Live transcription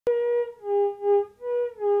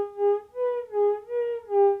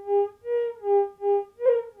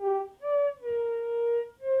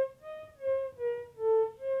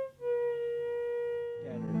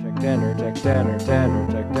Tanner,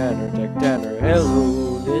 Tanner.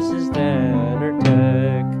 Hello, this is Tanner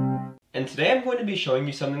Tech. And today I'm going to be showing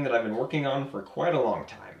you something that I've been working on for quite a long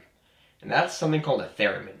time. And that's something called a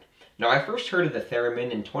theremin. Now, I first heard of the theremin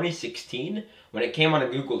in 2016 when it came on a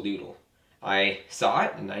Google Doodle. I saw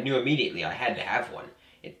it and I knew immediately I had to have one.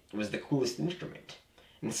 It was the coolest instrument.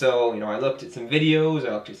 And so, I looked at some videos,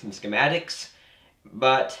 I looked at some schematics,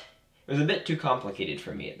 but it was a bit too complicated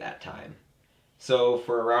for me at that time. So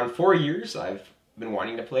for around 4 years, I've been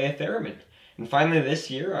wanting to play a theremin. And finally this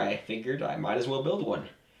year, I figured I might as well build one.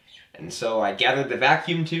 And so I gathered the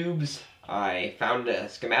vacuum tubes, I found a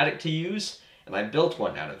schematic to use, and I built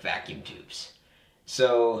one out of vacuum tubes.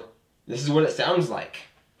 So this is what it sounds like.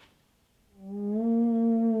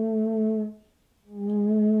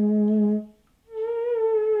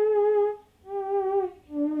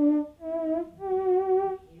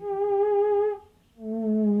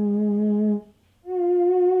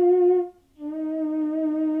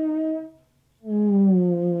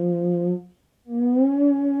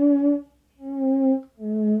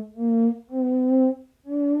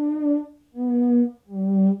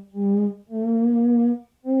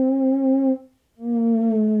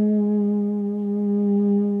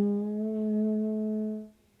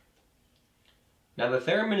 Now the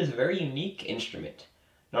theremin is a very unique instrument.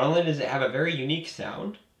 Not only does it have a very unique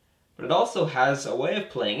sound, but it also has a way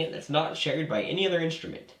of playing it that's not shared by any other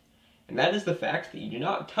instrument. And that is the fact that you do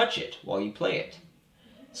not touch it while you play it.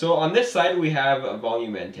 So on this side we have a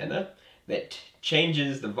volume antenna that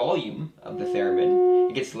changes the volume of the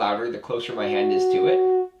theremin. It gets louder the closer my hand is to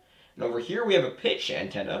it. And over here we have a pitch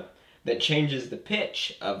antenna that changes the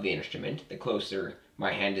pitch of the instrument the closer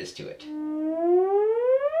my hand is to it.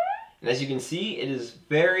 And as you can see, it is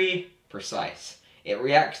very precise. It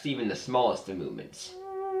reacts to even the smallest of movements.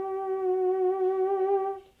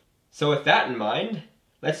 So with that in mind,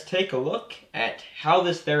 let's take a look at how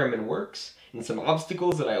this theremin works and some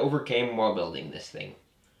obstacles that I overcame while building this thing.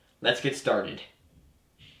 Let's get started.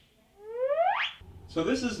 So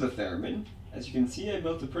this is the theremin. As you can see, I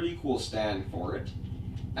built a pretty cool stand for it.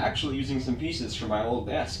 Actually using some pieces from my old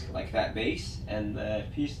desk, like that bass and the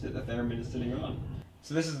piece that the theremin is sitting on.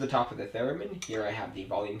 So this is the top of the theremin. Here I have the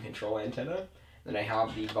volume control antenna. Then I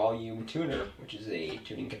have the volume tuner, which is a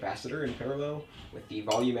tuning capacitor in parallel with the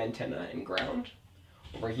volume antenna and ground.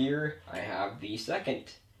 Over here I have the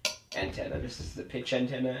second antenna. This is the pitch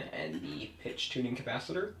antenna and the pitch tuning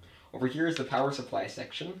capacitor. Over here is the power supply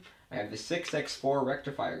section. I have the 6x4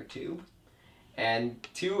 rectifier tube and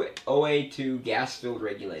two OA2 gas-filled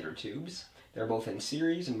regulator tubes. They're both in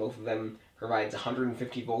series and both of them provides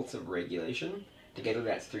 150 volts of regulation. Together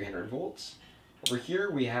that's 300 volts. Over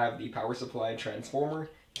here we have the power supply transformer.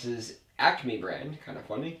 This is Acme brand, kind of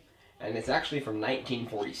funny, and it's actually from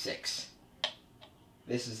 1946.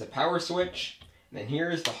 This is the power switch, and then here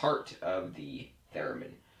is the heart of the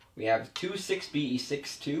theremin. We have two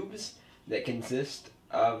 6BE6 tubes that consist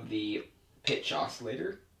of the pitch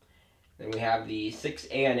oscillator. Then we have the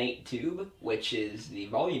 6AN8 tube, which is the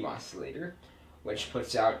volume oscillator, which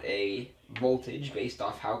puts out a voltage based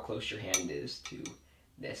off how close your hand is to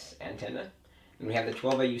this antenna. And we have the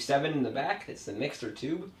 12AU7 in the back, that's the mixer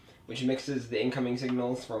tube, which mixes the incoming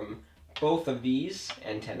signals from both of these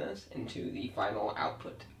antennas into the final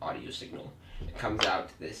output audio signal. It comes out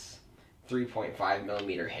this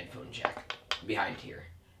 3.5mm headphone jack behind here.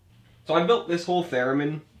 So I built this whole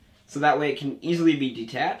theremin so that way it can easily be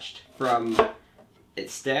detached from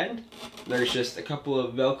its stand. There's just a couple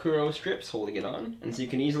of Velcro strips holding it on, and so you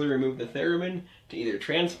can easily remove the theremin to either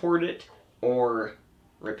transport it or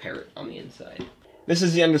repair it on the inside. This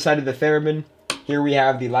is the underside of the theremin. Here we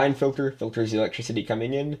have the line filter, filters the electricity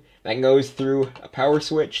coming in. That goes through a power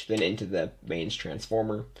switch, then into the mains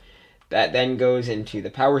transformer. That then goes into the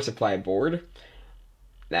power supply board.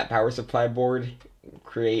 That power supply board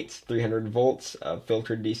creates 300 volts of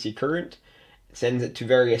filtered DC current. Sends it to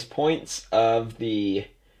various points of the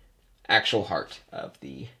actual heart of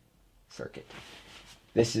the circuit.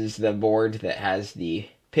 This is the board that has the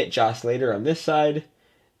pitch oscillator on this side,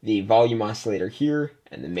 the volume oscillator here,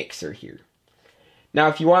 and the mixer here. Now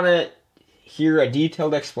if you want to hear a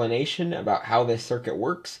detailed explanation about how this circuit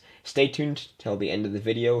works, stay tuned till the end of the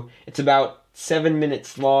video. It's about 7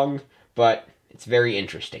 minutes long, but it's very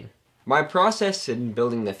interesting. My process in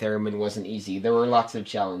building the theremin wasn't easy. There were lots of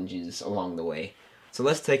challenges along the way. So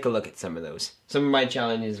let's take a look at some of those. Some of my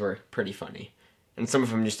challenges were pretty funny, and some of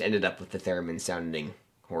them just ended up with the theremin sounding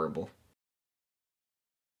horrible.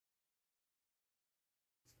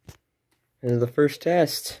 This is the first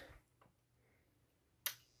test.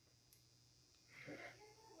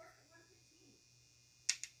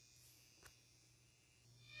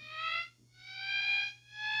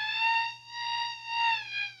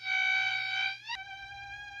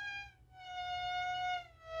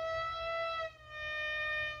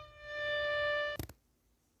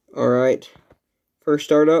 Alright, first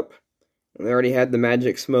startup, and we already had the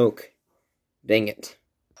magic smoke. Dang it.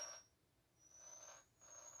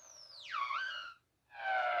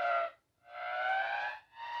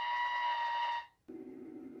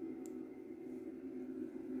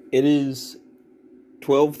 It is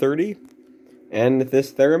 12:30, and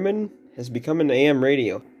this theremin has become an AM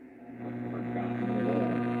radio.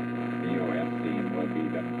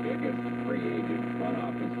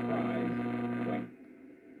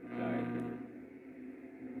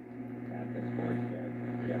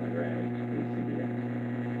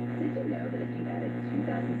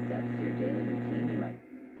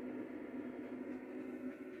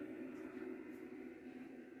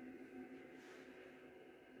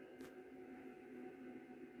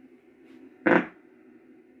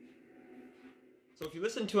 So if you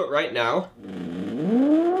listen to it right now,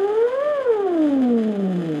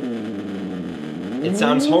 it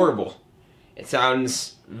sounds horrible. It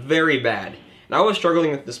sounds very bad. And I was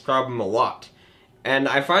struggling with this problem a lot. And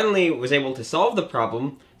I finally was able to solve the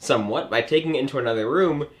problem somewhat by taking it into another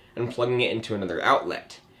room and plugging it into another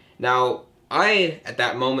outlet. Now, I, at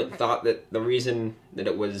that moment, thought that the reason that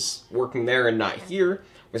it was working there and not here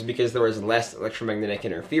was because there was less electromagnetic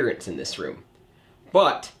interference in this room.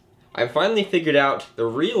 But I finally figured out the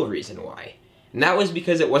real reason why, and that was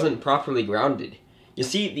because it wasn't properly grounded. You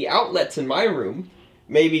see, the outlets in my room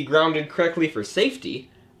may be grounded correctly for safety,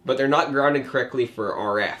 but they're not grounded correctly for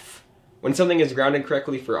RF. When something is grounded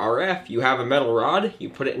correctly for RF, you have a metal rod, you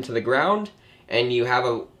put it into the ground, and you have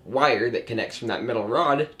a wire that connects from that metal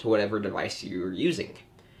rod to whatever device you're using.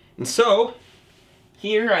 And so,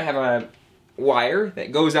 here I have a wire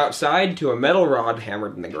that goes outside to a metal rod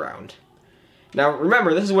hammered in the ground. Now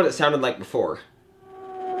remember, this is what it sounded like before.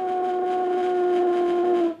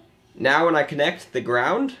 Now when I connect the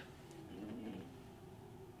ground,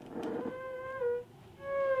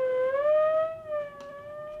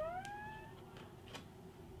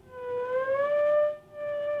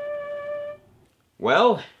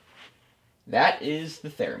 well, that is the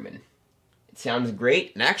theremin. It sounds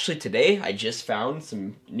great, and actually today I just found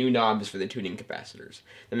some new knobs for the tuning capacitors.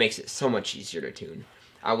 That makes it so much easier to tune.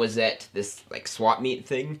 I was at this swap meet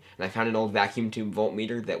thing, and I found an old vacuum tube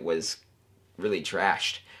voltmeter that was really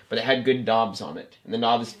trashed, but it had good knobs on it, and the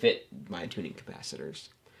knobs fit my tuning capacitors.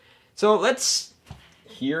 So let's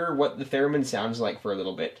hear what the theremin sounds like for a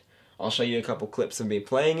little bit. I'll show you a couple clips of me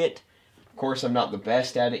playing it. Of course, I'm not the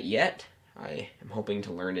best at it yet. I am hoping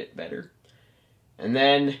to learn it better. And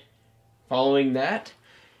then, following that,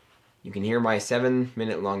 you can hear my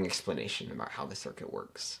 7-minute long explanation about how the circuit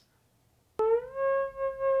works.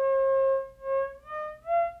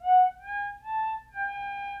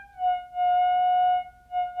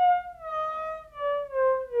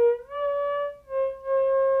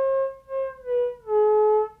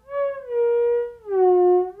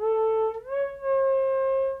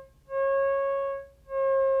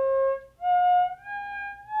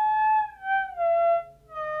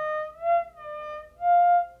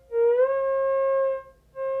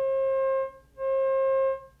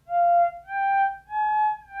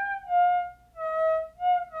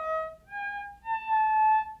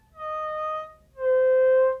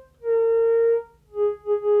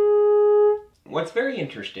 What's very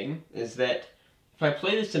interesting is that if I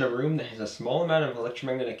play this in a room that has a small amount of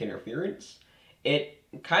electromagnetic interference, it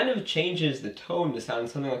kind of changes the tone to sound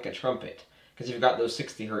something like a trumpet, because you've got those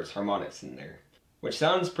 60 Hz harmonics in there, which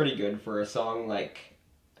sounds pretty good for a song like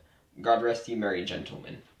God Rest Ye Merry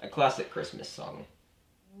Gentlemen, a classic Christmas song.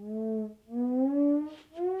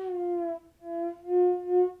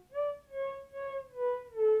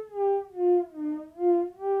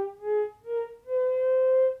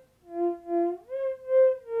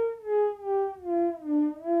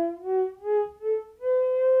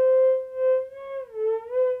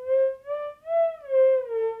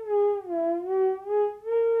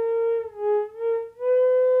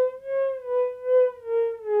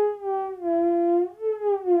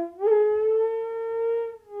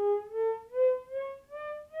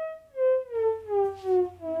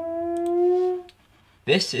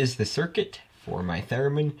 This is the circuit for my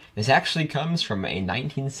theremin. This actually comes from a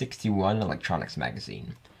 1961 electronics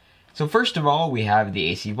magazine. So first of all, we have the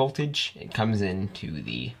AC voltage. It comes into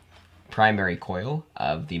the primary coil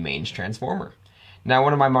of the mains transformer. Now,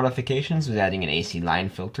 one of my modifications was adding an AC line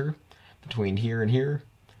filter between here and here.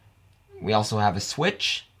 We also have a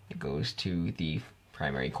switch that goes to the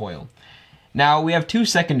primary coil. Now, we have two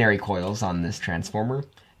secondary coils on this transformer.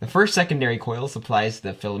 The first secondary coil supplies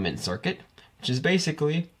the filament circuit, which is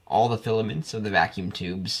basically all the filaments of the vacuum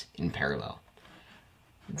tubes in parallel.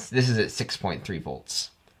 This is at 6.3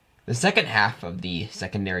 volts. The second half of the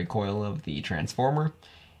secondary coil of the transformer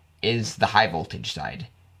is the high voltage side.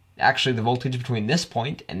 Actually, the voltage between this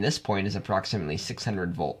point and this point is approximately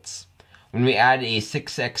 600 volts. When we add a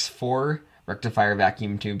 6x4 rectifier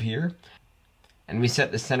vacuum tube here, and we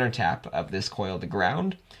set the center tap of this coil to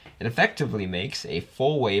ground, it effectively makes a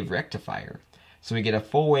full wave rectifier. So we get a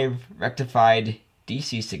full wave rectified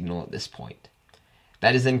DC signal at this point.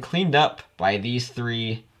 That is then cleaned up by these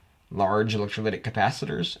three large electrolytic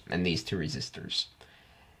capacitors and these two resistors.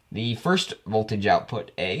 The first voltage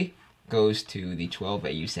output, A, goes to the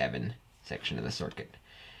 12AU7 section of the circuit.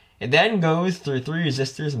 It then goes through three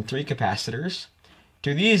resistors and three capacitors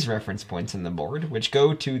to these reference points on the board, which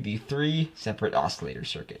go to the three separate oscillator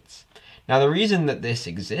circuits. Now the reason that this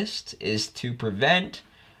exists is to prevent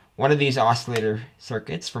one of these oscillator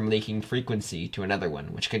circuits from leaking frequency to another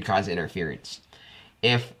one, which could cause interference.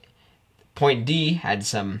 If point D had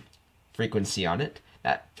some frequency on it,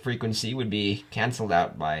 that frequency would be canceled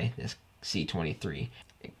out by this C23.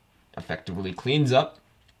 It effectively cleans up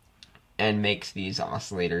and makes these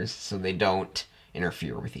oscillators so they don't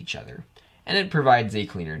interfere with each other. And it provides a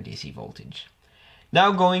cleaner DC voltage.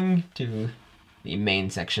 Now going to the main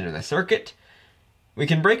section of the circuit, we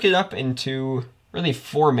can break it up into really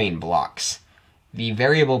four main blocks: the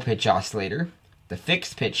variable pitch oscillator, the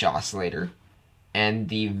fixed pitch oscillator, and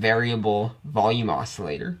the variable volume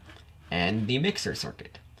oscillator, and the mixer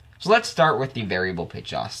circuit. So let's start with the variable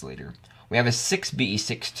pitch oscillator. We have a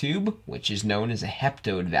 6BE6 tube, which is known as a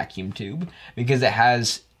heptode vacuum tube, because it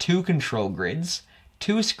has two control grids,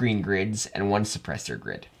 two screen grids, and one suppressor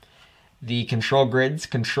grid. The control grids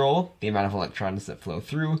control the amount of electrons that flow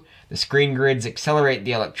through. The screen grids accelerate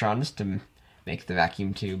the electrons to make the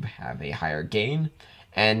vacuum tube have a higher gain.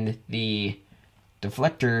 And the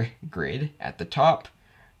deflector grid at the top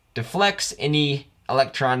deflects any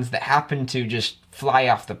electrons that happen to just fly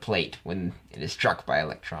off the plate when it is struck by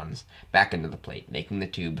electrons back into the plate, making the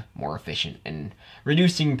tube more efficient and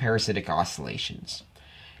reducing parasitic oscillations.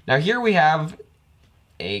 Now here we have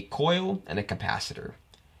a coil and a capacitor.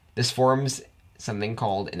 This forms something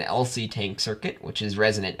called an LC tank circuit, which is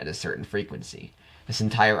resonant at a certain frequency. This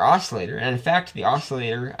entire oscillator, and in fact the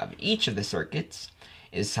oscillator of each of the circuits,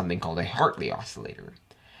 is something called a Hartley oscillator.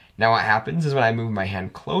 Now what happens is when I move my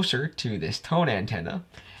hand closer to this tone antenna,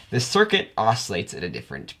 this circuit oscillates at a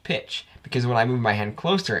different pitch, because when I move my hand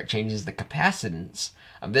closer it changes the capacitance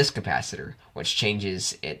of this capacitor, which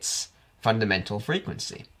changes its fundamental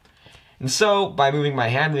frequency. And so, by moving my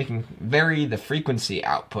hand, we can vary the frequency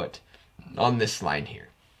output on this line here.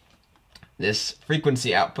 This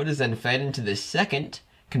frequency output is then fed into the second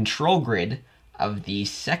control grid of the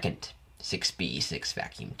second 6BE6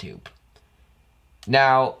 vacuum tube.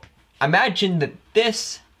 Now, imagine that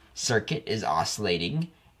this circuit is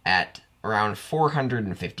oscillating at around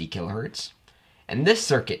 450 kilohertz, and this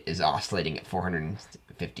circuit is oscillating at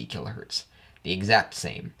 450 kilohertz, the exact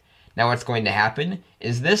same. Now what's going to happen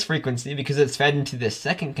is this frequency, because it's fed into this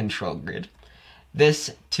second control grid,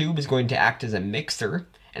 this tube is going to act as a mixer,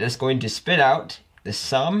 and it's going to spit out the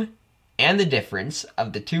sum and the difference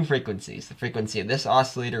of the two frequencies, the frequency of this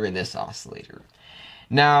oscillator and this oscillator.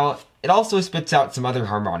 Now, it also spits out some other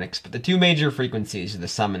harmonics, but the two major frequencies are the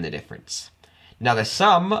sum and the difference. Now the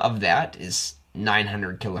sum of that is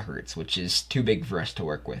 900 kilohertz, which is too big for us to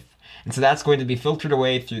work with. And so that's going to be filtered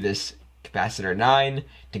away through this capacitor 9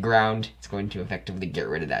 to ground. It's going to effectively get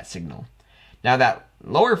rid of that signal. Now that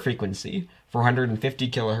lower frequency, 450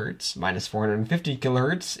 kilohertz minus 450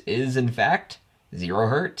 kilohertz, is in fact 0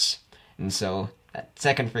 hertz. And so that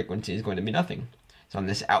second frequency is going to be nothing. So on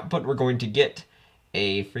this output we're going to get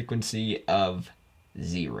a frequency of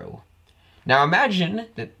 0. Now imagine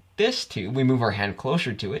that this tube, we move our hand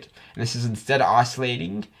closer to it, and this is instead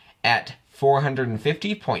oscillating at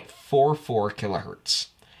 450.44 kilohertz.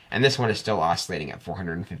 And this one is still oscillating at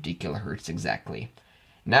 450 kilohertz exactly.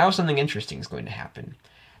 Now something interesting is going to happen.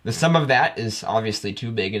 The sum of that is obviously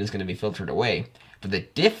too big and is going to be filtered away, but the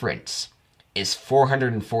difference is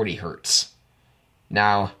 440 hertz.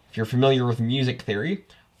 Now, if you're familiar with music theory,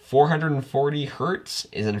 440 hertz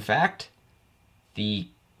is in fact the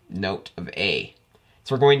note of A.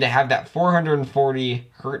 So we're going to have that 440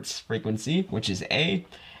 hertz frequency, which is A, and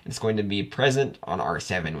it's going to be present on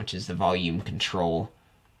R7, which is the volume control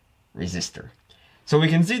resistor. So we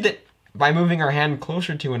can see that by moving our hand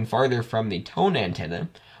closer to and farther from the tone antenna,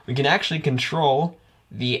 we can actually control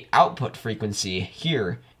the output frequency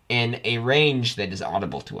here in a range that is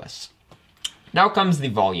audible to us. Now comes the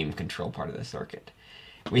volume control part of the circuit.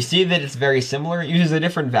 We see that it's very similar. It uses a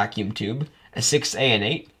different vacuum tube, a 6A and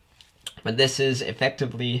 8, but this is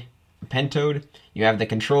effectively a pentode. You have the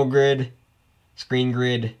control grid, screen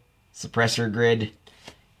grid, suppressor grid,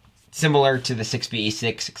 similar to the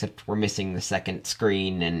 6BE6, except we're missing the second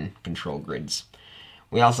screen and control grids.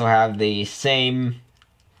 We also have the same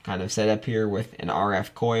kind of setup here with an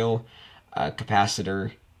RF coil, a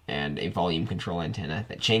capacitor, and a volume control antenna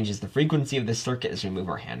that changes the frequency of the circuit as we move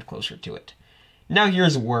our hand closer to it. Now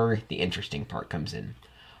here's where the interesting part comes in.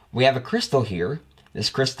 We have a crystal here. This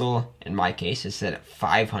crystal, in my case, is set at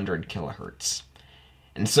 500 kilohertz.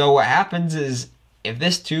 And so what happens is, if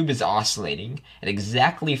this tube is oscillating at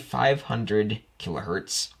exactly 500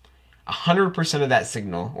 kilohertz, 100% of that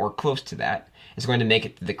signal, or close to that, is going to make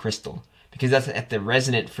it to the crystal, because that's at the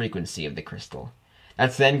resonant frequency of the crystal.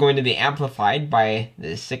 That's then going to be amplified by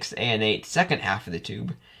the 6A and 8 second half of the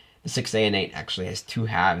tube. The 6A and 8 actually has two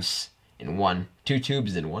halves in one, two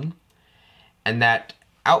tubes in one. And that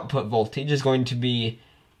output voltage is going to be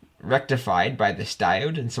rectified by this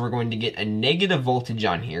diode, and so we're going to get a negative voltage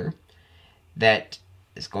on here that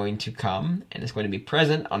is going to come and is going to be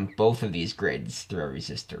present on both of these grids through a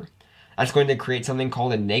resistor. That's going to create something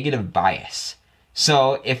called a negative bias.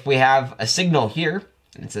 So if we have a signal here,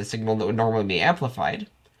 and it's a signal that would normally be amplified,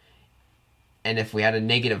 and if we had a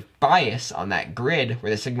negative bias on that grid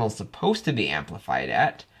where the signal is supposed to be amplified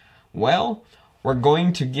at, well, we're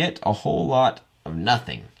going to get a whole lot of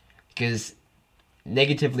nothing, because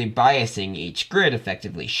negatively biasing each grid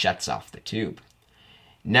effectively shuts off the tube.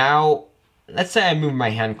 Now, let's say I move my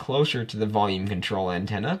hand closer to the volume control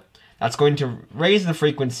antenna. That's going to raise the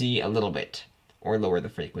frequency a little bit, or lower the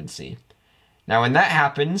frequency. Now when that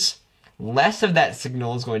happens, less of that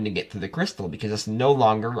signal is going to get to the crystal because it's no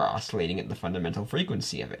longer oscillating at the fundamental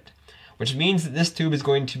frequency of it. Which means that this tube is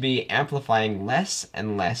going to be amplifying less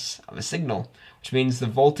and less of a signal, which means the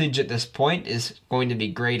voltage at this point is going to be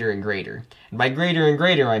greater and greater. And by greater and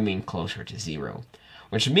greater, I mean closer to zero.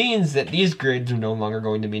 Which means that these grids are no longer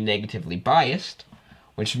going to be negatively biased,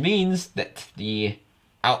 which means that the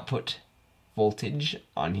output voltage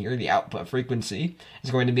on here, the output frequency,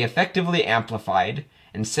 is going to be effectively amplified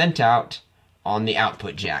and sent out on the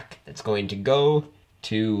output jack that's going to go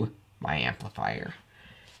to my amplifier.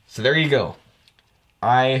 So there you go.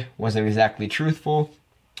 I wasn't exactly truthful.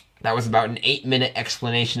 That was about an 8-minute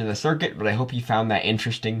explanation of the circuit, but I hope you found that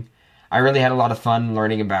interesting. I really had a lot of fun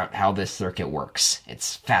learning about how this circuit works.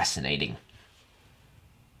 It's fascinating.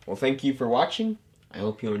 Well, thank you for watching. I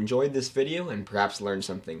hope you enjoyed this video and perhaps learned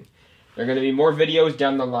something. There are going to be more videos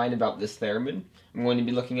down the line about this theremin. I'm going to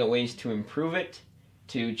be looking at ways to improve it,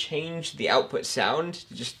 to change the output sound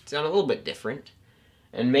to just sound a little bit different,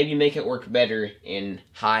 and maybe make it work better in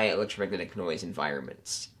high electromagnetic noise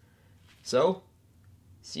environments. So,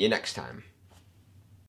 see you next time.